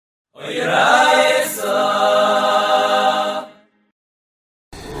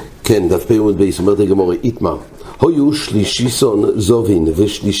כן, דף פ"ב בייס, אומרת הגמרא, איתמר, היו שלישיסון זובין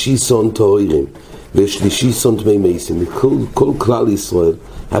ושלישיסון טהורים ושלישיסון טמאי מייסים. כל כלל ישראל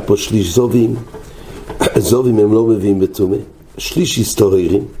היה פה שליש זובים, זובים הם לא מביאים בטומאה, שלישיס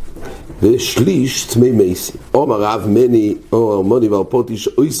טהורים ושליש טמאי מייסים. אומר רב מני או הרמוני והרפותי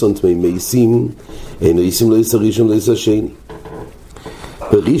שאויסון טמאי מייסים, אין אויסים לא יסר ראשון לא יסר שני.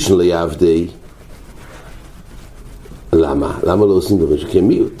 בראשון לא יעבדי. למה? למה לא עושים דבר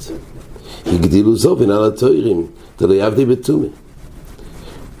שכמיעוט? הגדילו זובין על התוירים, אתה לא יעבדי בטומאה.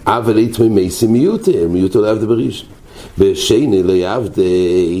 אבל איתמי מייסים מיעוטה, מיעוטה לא יעבדי בראשון. ושני לא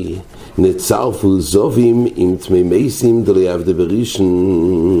יעבדי, נצרפו זובים עם תמי מייסים, אתה לא יעבדי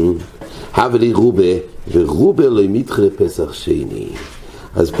בראשון. אבל רובה, ורובה לא מתחיל לפסח שני.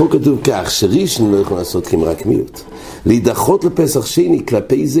 אז פה כתוב כך, שראשון לא יכול לעשות כמרק מיעוט. להידחות לפסח שני,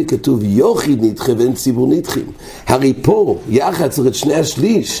 כלפי זה כתוב יוחיד נדחה ואין ציבור נדחים. הרי פה, יחד צריך את שני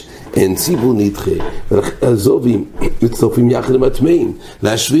השליש, אין ציבור נדחה. הזובים מצטרפים יחד עם הטמאים.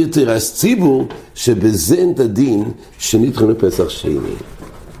 להשביר תרס ציבור, שבזה אין את הדין שנדחים לפסח שני.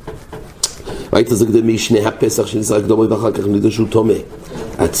 ראית זה כדי משני הפסח שנזרק דומי ואחר כך נדרשו תומה.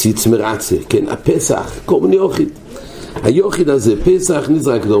 הציץ מרצה, כן, הפסח, קורבן יוחיד. היוחיד הזה, פסח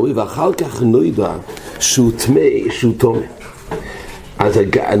נזרק דומי, ואחר כך נודע שהוא טמא, שהוא תומה. אז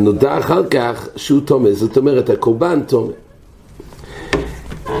נודע אחר כך שהוא תומה, זאת אומרת, הקורבן תומה.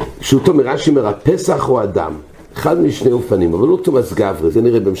 שהוא תומה, רש"י אומר, הפסח או אדם, אחד משני אופנים, אבל לא תומס גברי, זה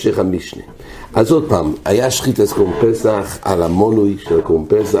נראה בהמשך המשנה. אז עוד פעם, היה שחיטת קורבן פסח על המונוי של קורבן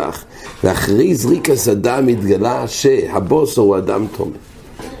פסח, ואחרי זריקת הדם התגלה שהבוסר הוא אדם תומה.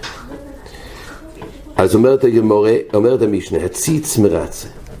 אז אומרת הגמרא, אומרת המשנה, הציץ מרצה.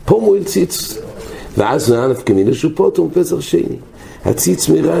 פה מועיל ציץ. ואז נענף כמינה שהוא פה תום פסח שני. הציץ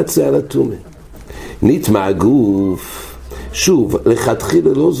מרצה על התומה. נטמע הגוף. שוב,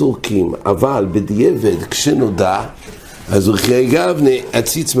 לכתחילה לא זורקים, אבל בדיעבד כשנודע, אז זורקי גבנה,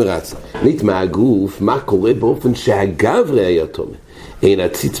 הציץ מרצה. נטמע הגוף, מה קורה באופן שהגברי היה תומה? אין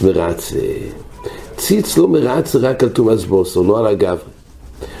הציץ מרצה. ציץ לא מרצה רק על תומס בוסר, לא על הגברי.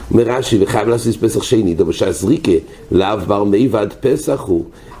 אומר רש"י, וחייב לעשות פסח שני, דובר שהזריקה לאו בר מיבד פסח הוא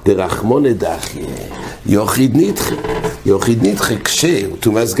דרחמון דחיה, יוחיד נדחה כשהוא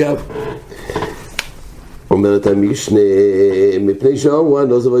תומס גב. אומרת המשנה, מפני שאומרו,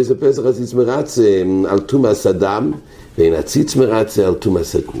 לא זבו איזה פסח הציץ מרצה על תומס אדם, ואין הציץ מרצה על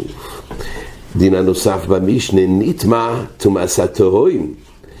תומס הגוף. דין הנוסף במשנה, נטמע תומס הטהורים,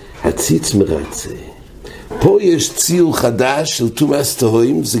 הציץ מרצה. פה יש ציור חדש של תומס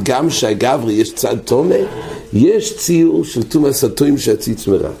טהורים, זה גם שהגברי יש צד תומה, יש ציור של תומס הטהורים שהציץ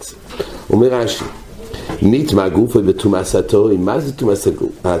מרצה. אומר רש"י, נטמע גוף בתומס הטהורים, מה זה תומס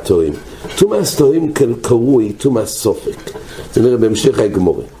הטהורים? תומס טהורים קרוי תומס סופק, זה נראה בהמשך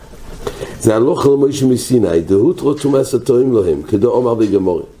הגמרא. זה הלוך למוישה מסיני, דהותרו תומס הטהורים להם, כדו אומר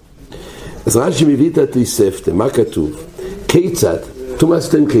בגמרא. אז רש"י מביא את התוספתא, מה כתוב? כיצד, תומס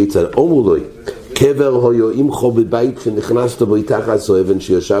טהורים כיצד, אומרו לו, קבר היו עמך בבית שנכנסת בו איתך עשו אבן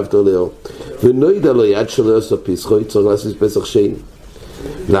שישבת עליו ונוידע לו יד שלו עשו פסחו צריך לעשות פסח שני.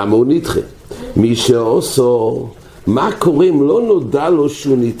 למה הוא נדחה? מי שעשו, מה קורה אם לא נודע לו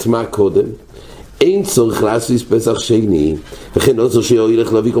שהוא נטמע קודם? אין צורך לעשות פסח שני. וכן עשו שהוא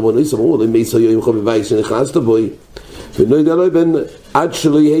ילך להביא קורבן נוסף, אמרו לו מי היו עמך בבית שנכנסת בו ונוידע לו בין עד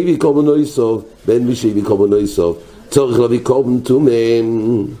שלא יביא קורבן נוסף בין מי שיביא קורבן נוסף צורך להביא קורבן תומה.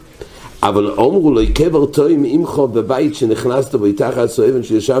 אבל אמרו לו, קבר תוים עמך בבית שנכנסת בו איתך עשו אבן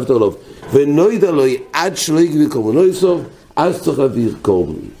שישבת עליו ונוידע לו עד שלא יגבי קורבן נוסף, אז צריך להביא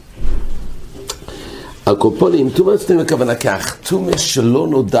קורבן. הקופונים, תומס תומה הכוונה כך, תומה שלא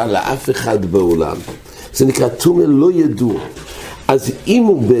נודע לאף אחד בעולם, זה נקרא תומה לא ידוע. אז אם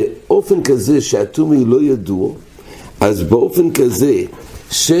הוא באופן כזה שהתומה לא ידוע, אז באופן כזה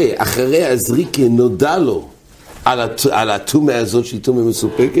שאחרי הזריקה נודע לו על התומה הזאת שהיא תומה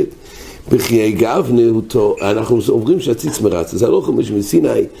מסופקת, בחיי גבנה אנחנו אומרים שהציץ מרצה, זה לא חמש מסיני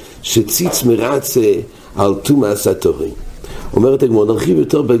שציץ מרצה על תומס הטהורים. אומרת הגמרא, נרחיב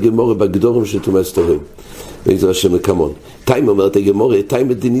יותר בגמרא בגדורים של תומס טהורים בעזרת השם לקמון. תיים אומרת הגמרא,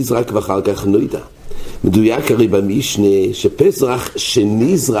 תיים דנזרק ואחר כך נוידע. מדויק הרי במשנה שפסח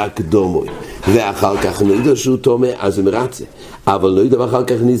שנזרק דומוי ואחר כך נוידע שהוא תומה, אז זה מרצה. אבל נוידע ואחר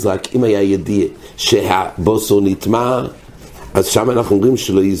כך נזרק, אם היה ידיע שהבוסר נטמע, אז שם אנחנו אומרים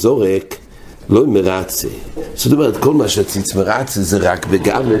שלא יזורק, לא מרצה. זאת אומרת, כל מה שהציץ מרצה זה רק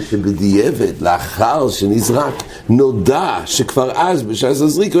בגמרי שבדיעבד, לאחר שנזרק, נודע שכבר אז בשעה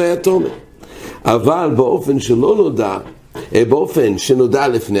הזריק הוא היה תומה. אבל באופן שלא נודע, באופן שנודע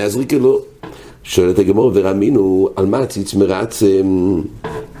לפני הזריקה לא. שואלת הגמור, ורמינו על מה הציץ מרץ?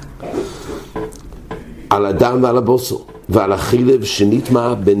 על הדם ועל הבוסו ועל החילב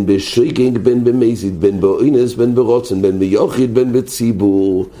שנטמע בין בשויגג בין במזיד בין באוינס בין ברוצן בין ביוחיד בין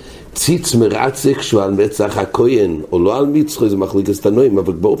בציבור. ציץ מרצה כשהוא על מצח הכהן או לא על מצחו, זה מחליק הסתנועים,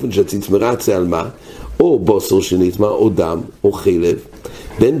 אבל באופן שהציץ מרצה על מה? או בוסו שנטמע או דם או חילב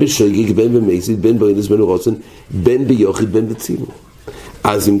בין בשויגג בין במזיד בין באוינס בין ברוצן בין ביוחיד בין בציבור.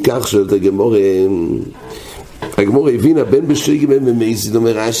 אז אם כך שואלת הגמור הבינה בין בשויגג בין במזיד,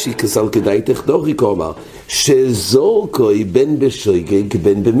 אומר רש"י כסל כדאי תחדורי כלומר שזורקוי בין בשויגג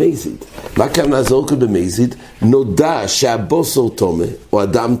בין במזיד. מה הכוונה זורקוי במזיד? נודע שהבוסר תומה או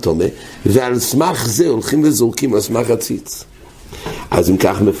הדם תומה, ועל סמך זה הולכים וזורקים על סמך הציץ. אז אם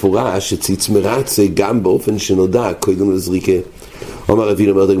כך מפורש שציץ מרצה גם באופן שנודע קודם לזריקה. אומר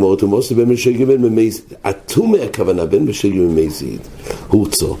רבינו, אומרת הגמור, תומוס בין בשויגג בין במזיד, התומה הכוונה בין בשויגג בין במזיד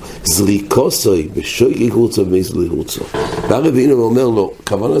הורצו, זריקוסוי בשויגג הורצו במזיד לא הורצו. בא רבינו ואומר לו,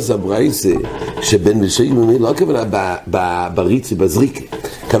 כוונה זה הברייסה שבין בשויגג בין במזיד לא הכוונה בריצי, בזריקה,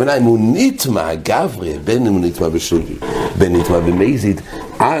 הכוונה אם הוא נטמע גברי, בין אם הוא נטמע בשויגג בין נטמע במזיד,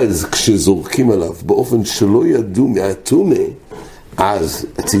 אז כשזורקים עליו באופן שלא ידעו מהתומה, אז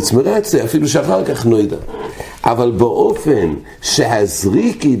הציץ מרצה אפילו שאחר כך נוידע. אבל באופן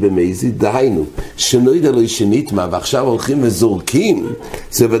שהזריקי במזיד, דהיינו שנוידע לו שנטמע ועכשיו הולכים וזורקים,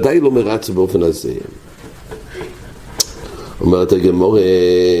 זה ודאי לא מרצה באופן הזה. אומרת הגמור,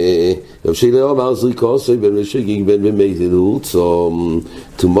 רב שילה אמר זריקוסוי בין בשויגג בין במזיד הורצו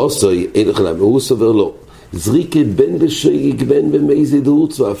תומוסוי אין לך למה, הוא סובר לא. זריקה בין בשויגג בין במזיד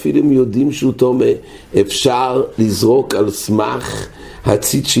הורצו, אפילו אם יודעים שהוא תומה, אפשר לזרוק על סמך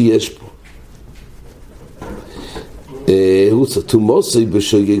הציץ שיש פה. הורצו, תומוסוי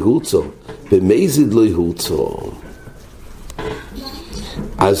בשויגג הורצו, במזיד לא הורצו.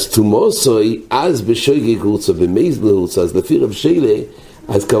 אז תומוסוי, אז בשויגג הורצו, במזיד לא הורצו, אז לפי רב שילה,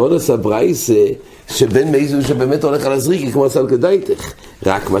 אז כמובן עשה ברייסה, שבין מזיד שבאמת הולך על הזריקה, כמו עשה על כדאיתך,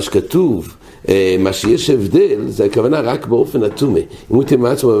 רק מה שכתוב, מה שיש הבדל, זה הכוונה רק באופן התומה. אם הוא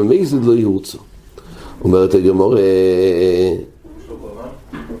תאמר עצמו במזיד לא יהורצו. אומרת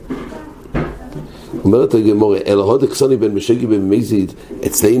הגמור, אל הוד אקסוני בין בשויגג בין במזיד,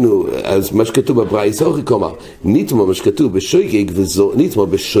 אצלנו, אז מה שכתוב בברייסה, כלומר, נטמע מה שכתוב בשויגג, נטמע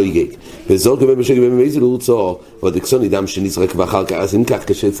בשויגג, וזורק בין בשויגג בין במזיד הורצו, ועוד אקסוני דם שנזרק ואחר כך, אז אם כך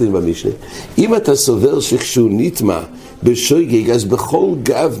קשה אצלנו במשנה. אם אתה סובר שכשהוא נטמע בשויגג, אז בכל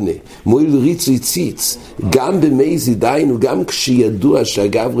גבנה, מועיל ריצוי ציץ, גם במזיד, דהיינו, גם כשידוע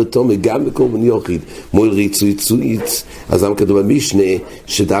שהגברה תומה, גם בקורבן יחיד, מועיל ריצוי ציץ, אז למה כתוב במשנה,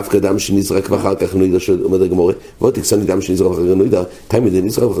 שדווקא דם שנזרק ואחר כך נוידע, שאומר הגמורה, ועוד אקסוני דם שנזרק ואחר כך נוידע, תמיד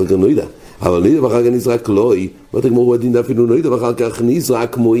נזרק ואחר כך נוידע, אבל נוידע ואחר כך נזרק לוי, ועוד הגמורה הוא הדין אפילו נוידע ואחר כך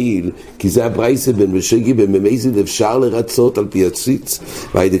נזרק מועיל, כי זה הברייסה בין בשויגג בין במזיד אפשר לרצות על פי הציץ,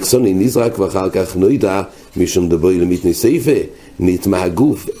 והעד אקסוני נזרק ואחר כך נוידע, משום דבוי למיתני סייפה, נטמע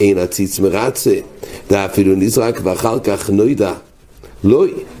הגוף, אין הציץ מרצה, ואפילו נזרק ואחר כך נוידע, לא,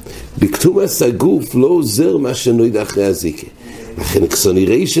 בכתומס הגוף לא עוזר מה שנוידע אחרי הזיקה. לכן אקסוני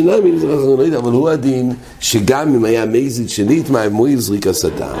ראי שנאמי נזרק אחרי נוידע, אבל הוא הדין שגם אם היה מזיד שנטמע, מועיל זריק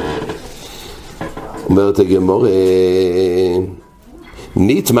הסדם. אומרת הגמור,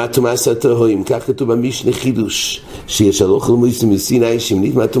 נטמע תומאס התוהים, כך כתוב במשנה חידוש, שיש הלכה למויסה מסיני, שאם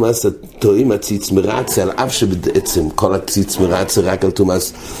נטמע תומאס התוהים הציץ מרצה, על אף שבעצם כל הציץ מרצה רק על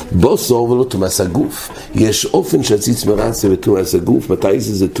תומאס בוסור ולא תומאס הגוף. יש אופן שהציץ מרצה בתומאס הגוף, מתי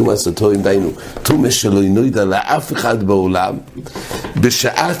זה תומאס התוהים, דיינו, תומאס שלא נוידע לאף אחד בעולם,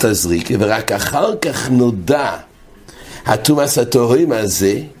 בשעת הזריקה, ורק אחר כך נודע התומאס התוהים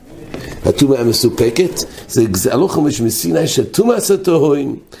הזה, התומה המסופקת, זה הלכה מסיני שתומאס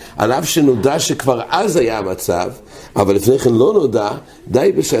התוהים, על אף שנודע שכבר אז היה המצב, אבל לפני כן לא נודע,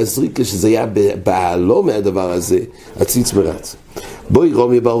 די בשהזריקה שזה היה בעלו מהדבר הזה, הציץ מרצה. בואי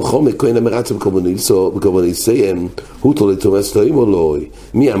רומי בר חומק, כהן המרצה בקורבניסיהם, הוא תולה תומאס התוהים או לא?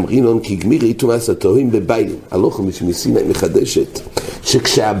 מי אמרינון כי גמירי תומאס התוהים בביילים. הלכה מסיני מחדשת,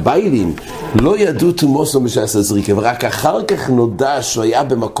 שכשהביילים לא ידעו תומוסו בשעת הזריקה, ורק אחר כך נודע שהוא היה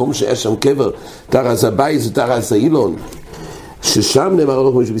במקום שהיה שם קבר, תרז הבייס ותרז האילון, ששם נאמר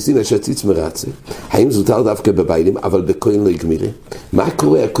הלכה מסיני שהציץ מרצה, האם זוטר דווקא בביילים, אבל בכהן לא יגמירי? מה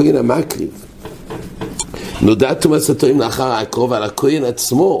קורה? הכהן המקריב. נודע תומאס התוהים לאחר הקרוב על הכהן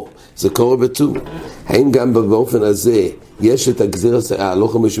עצמו, זה קורה בתום. האם גם באופן הזה יש את הגזירת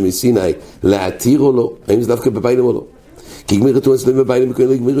הלכה מסיני להתיר או לא? האם זה דווקא בביילים או לא? כי גמירי תומאס לא בביילים בכהן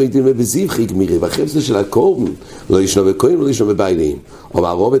לא יגמירי, הייתי אומר בזיווחי גמירי, והחפץ של הקורבן לא ישנו בכהן ולא ישנו בביילים. אבל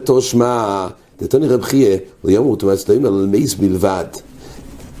הרוב תושמע, דתני רב חייא, לא יאמרו תומאס התוהים אלא למייס בלבד.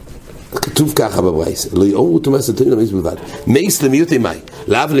 כתוב ככה בברייתא, לא יאמרו תומאס התוהים אלא למייס בלבד. מייס למיעוטי מאי,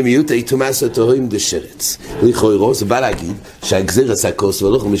 לאו למיעוטי תומאס התוהים דשרץ. לכאורה זה בא להגיד שהגזירס הכוס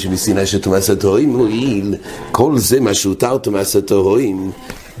ולא חמישי מסיני שתומאס התוהים מועיל, כל זה מה שהותר תומאס התוהים.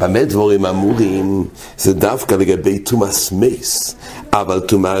 במה דבורים אמורים זה דווקא לגבי תומאס מייס, אבל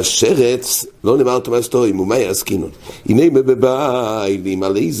תומאס שרץ לא נאמר תומאס תוהים, ומה יעסקינון? הנה מבביילים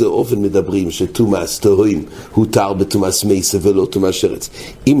על איזה אופן מדברים שתומאס תוהים הותר בתומאס מייס ולא תומאס שרץ.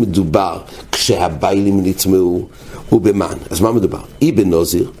 אם מדובר כשהביילים נטמעו ובמן, אז מה מדובר? אי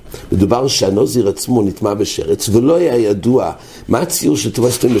בנוזיר, מדובר שהנוזיר עצמו נטמע בשרץ ולא היה ידוע מה הציור של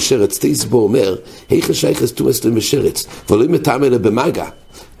תומאס תוהים בשרץ. תסבור אומר, היכא שייכס תומאס תוהים בשרץ ולא מטעם אלא במגע,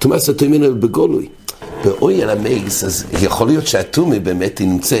 תומאס התוהים אלא בגולוי. באוי על המייס, אז יכול להיות שהתומי באמת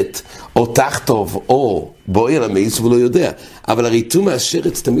נמצאת או תחתוב או באוי על המייס ולא יודע, אבל הרי תומא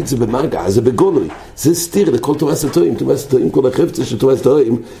השרץ תמיד זה במגע, זה בגולוי, זה סתיר לכל תומאס התוהים. תומאס התוהים, כל החפצה של תומאס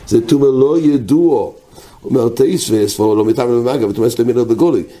התוהים זה תומא לא ידוע, אומר תייסבס ולא מטעם במגע ותומאס התוהים אלא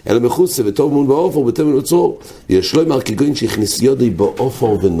בגולוי, אלא מחוצה וטוב מון באופר ותמן וצור. יש לו אמר כגוין שהכניס יודי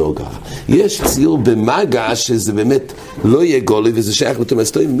באופר ונוגע, יש ציור במגע שזה באמת לא יהיה גולי וזה שייך לתומאס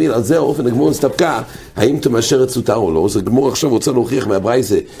התוהים. מיל על זה האופן הגמור נסתפקה האם תומא השרץ הותר או לא. אז הגמור עכשיו רוצה להוכיח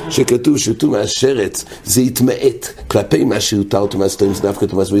מהברייתא שכתוב שתומא השרץ זה יתמעט כלפי מה שהותר תומאס התוהים, זה דווקא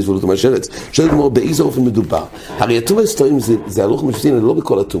תומאס מייס ולא תומא השרץ. שואל הגמור באיזה אופן מדובר? הרי תומאס התוהים זה הלוך מסיני לא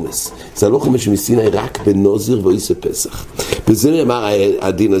בכל התומאס, זה הלוך מסיני רק בנוזיר ואיסר פסח, וזה נאמר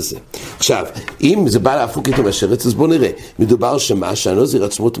הדין הזה. עכשיו, אם זה בא להפוק את תומא השרץ, אז בוא נראה, מדובר שמה שהנוזיר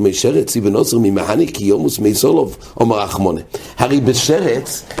עצמו תומא שרץ היא בנוזיר ממהני כי יומוס מייסולוב אומר רחמונה. הרי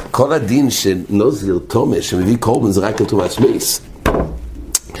בשרץ כל הדין של נוזיר תומא שמביא קורבן זה רק לתומאס מייס,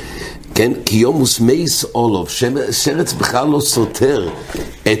 כן? כי יומוס מייס אולוב, שרץ בכלל לא סותר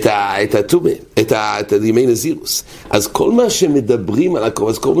את התומא, את ימי נזירוס. אז כל מה שמדברים על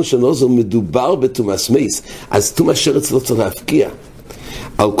הקורבן, אז כל מה שנוזר מדובר בתומאס מייס, אז תומא שרץ לא צריך להפקיע.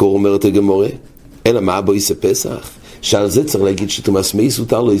 על קור אומרת הגמורה, אלא מה בו יסה פסח? שעל זה צריך להגיד שתומאס מייס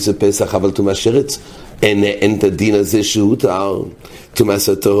הותר לו יסה פסח, אבל תומא שרץ אין את הדין הזה שהותר. תומאס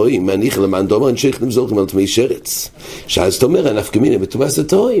התוהים, מניח למען דומר, שייך למזורכים על תמי שרץ. שאז אתה אומר, הנפקא מינה בתומאס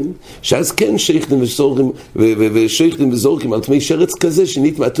התוהים, שאז כן שייך למזורכים, ושייך למזורכים על תמי שרץ כזה,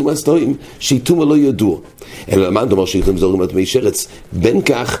 שנטמע תומאס התוהים, שהתומא לא ידוע. אלא למען דומר שייך למזורכים על תמי שרץ, בין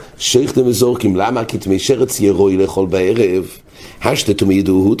כך שייך למזורכים, למה? כי תמי שרץ ירוי לאכול בערב. השתתומי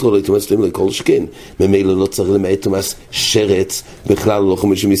ידעו הותרו לא תומאס תוהים לכל שכן, ממילא לא צריך למעט תומאס שרץ, בכלל לא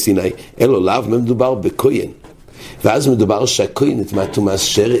חמישי מסיני, אלא לאו מדובר בכהן. ואז מדובר שהכהן נטמע תומאס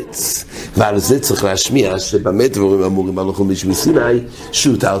שרץ, ועל זה צריך להשמיע שבאמת דבורים אמורים על חמישי מסיני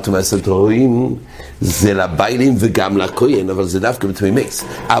שהותר תומאס התוהים זה לביילים וגם לכהן, אבל זה דווקא בתמי מייס.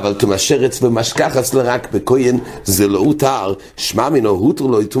 אבל תומאס שרץ ומשכחס לרק בכהן זה לא הותר, שמע מינו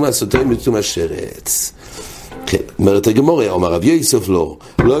הותרו לא תומאס התוהים בתומאס שרץ. כן, אומרת הגמורה, אומר רב יוסף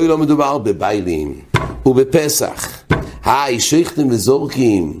לא מדובר בביילים ובפסח, שייכתם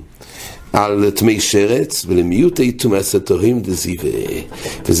וזורקים על תמי שרץ ולמיעוטי תומאס התוהים דזיבה,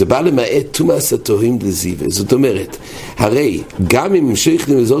 וזה בא למעט תומאס התוהים דזיבה. זאת אומרת, הרי גם אם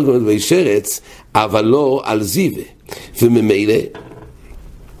שייכתם וזורקים על תמי שרץ אבל לא על זיבה, וממילא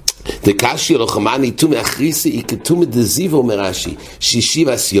דקשי לוחמני תומא אחריסי היא כתומא דזיבה, אומר רש"י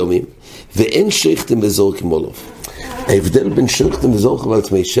 6 ימים ואין שייכתם וזורקים עליו. ההבדל בין שייכתם וזורקים על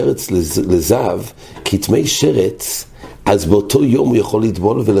תמי שרץ לזב, כי תמי שרץ אז באותו יום הוא יכול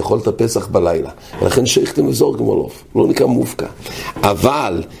לטבול ולאכול את הפסח בלילה, ולכן שייכתם וזורקים עליו, לא נקרא מופקע.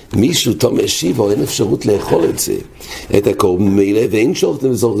 אבל מישהו תומא שיבה אין אפשרות לאכול את זה, את הקורבן מילא, ואין שייכתם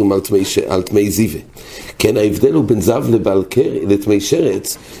וזורקים על תמי זיבה. כן, ההבדל הוא בין זב לתמי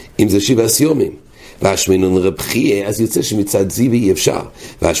שרץ אם זה 7 ימים. והשמינון רב חייא, אז יוצא שמצד זיווה אי אפשר.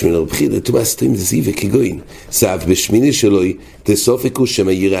 והשמינון רב חייא, לתומאס תוהים זיווה כגוין. זב בשמיני שלוי, תסופקו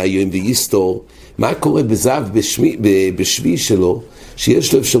שמה יראה היום ויסתור. מה קורה בזב בשביעי שלו,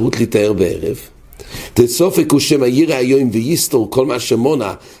 שיש לו אפשרות להתאר בערב? תסופקו שמה יראה היום ויסתור, כל מה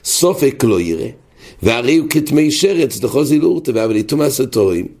שמונה, סופק לא יראה. והרי הוא כתמי שרץ, דחו זילורתה, אבל לתומאס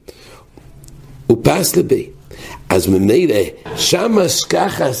התוהים. הוא פס לבי. אז ממילא שם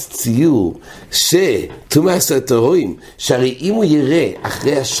משכחס ציור שתומאס התוהים, שהרי אם הוא יראה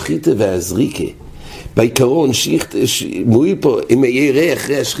אחרי השחיטה והזריקה, בעיקרון מועיל פה, אם יראה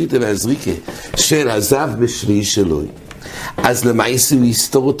אחרי השחיטה והזריקה של הזב בשביעי שלו, אז למעשה הוא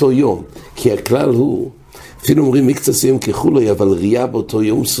יסתור אותו יום, כי הכלל הוא אפילו אומרים מקצה סיום כחולוי, אבל ראייה באותו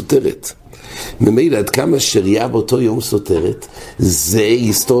יום סותרת. ממילא עד כמה שראייה באותו יום סותרת, זה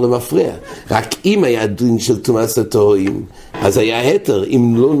יסתור למפרע. רק אם היה דין של תומאס הטהורים, אז היה היתר.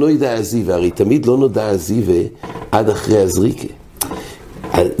 אם לא נודע הזיווה, הרי תמיד לא נודע הזיווה עד אחרי הזריקה.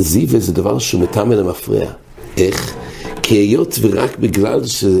 הזיווה זה דבר שהוא מטעם למפרע. איך? כי היות ורק בגלל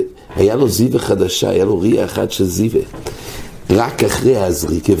שהיה לו זיווה חדשה, היה לו ראייה אחת של זיווה, רק אחרי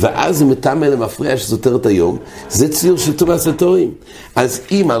הזריקה, ואז זה מטעם למפרע שסותר את היום, זה ציור של תומאס הטהורים. אז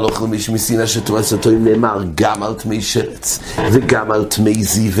אם הלוך למישהו מסינה של תומאס הטהורים נאמר גם על תמי שרץ וגם על תמי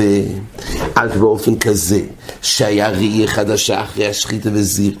זיווה, אז באופן כזה שהיה ראייה חדשה אחרי השחיטה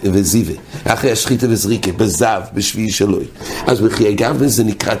וזיווה, אחרי השחיטה וזריקה, בזב, בשביעי שלוי, אז בחיי גבנה זה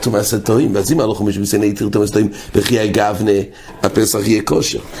נקרא תומאס הטהורים. ואז אם הלוך למישהו מסינה יתיר תומאס הטהורים בחיי גבנה, הפסח יהיה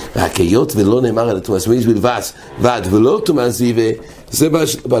כושר. רק היות ולא נאמר על תומאס מייז בלבד ולא תומאס זיווה, זה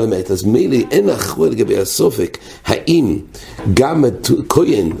בעל אמת. אז מילא אין אחרוע לגבי הסופק האם גם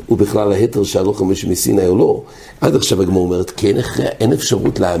כהן הוא בכלל ההתר שהלוך למישהו מסיני או לא. עד עכשיו הגמרא אומרת כן, אין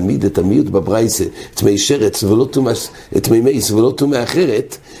אפשרות להעמיד את המיעוט בברייסה תמי שרץ ולא תמי מייס ולא תמי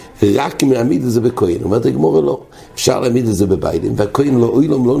אחרת, רק מעמיד את זה בכהן. אומרת הגמרא לא, אפשר להעמיד את זה בביילים, והכהן לא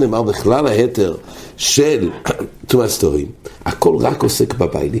אוילום לא נאמר בכלל ההתר של תומאס טהורים. הכל רק עוסק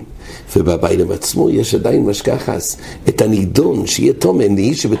בביילים, ובביילים עצמו יש עדיין משכחס את הנידון שיהיה תומן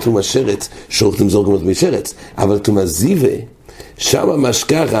נהי שבתומאס שרץ שורתים זורגמות משרץ, אבל תומאס זיווה שם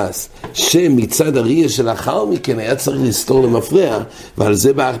המשכחס שמצד הראייה שלאחר מכן היה צריך לסתור למפרע, ועל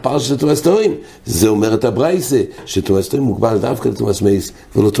זה בהכפר של תומאס טהורים. זה אומר את הברייסה שתומאס טהורים מוגבל דווקא לתומאס מייס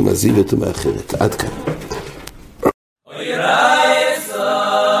ולא תומאס זיווה תומאס אחרת. עד כאן.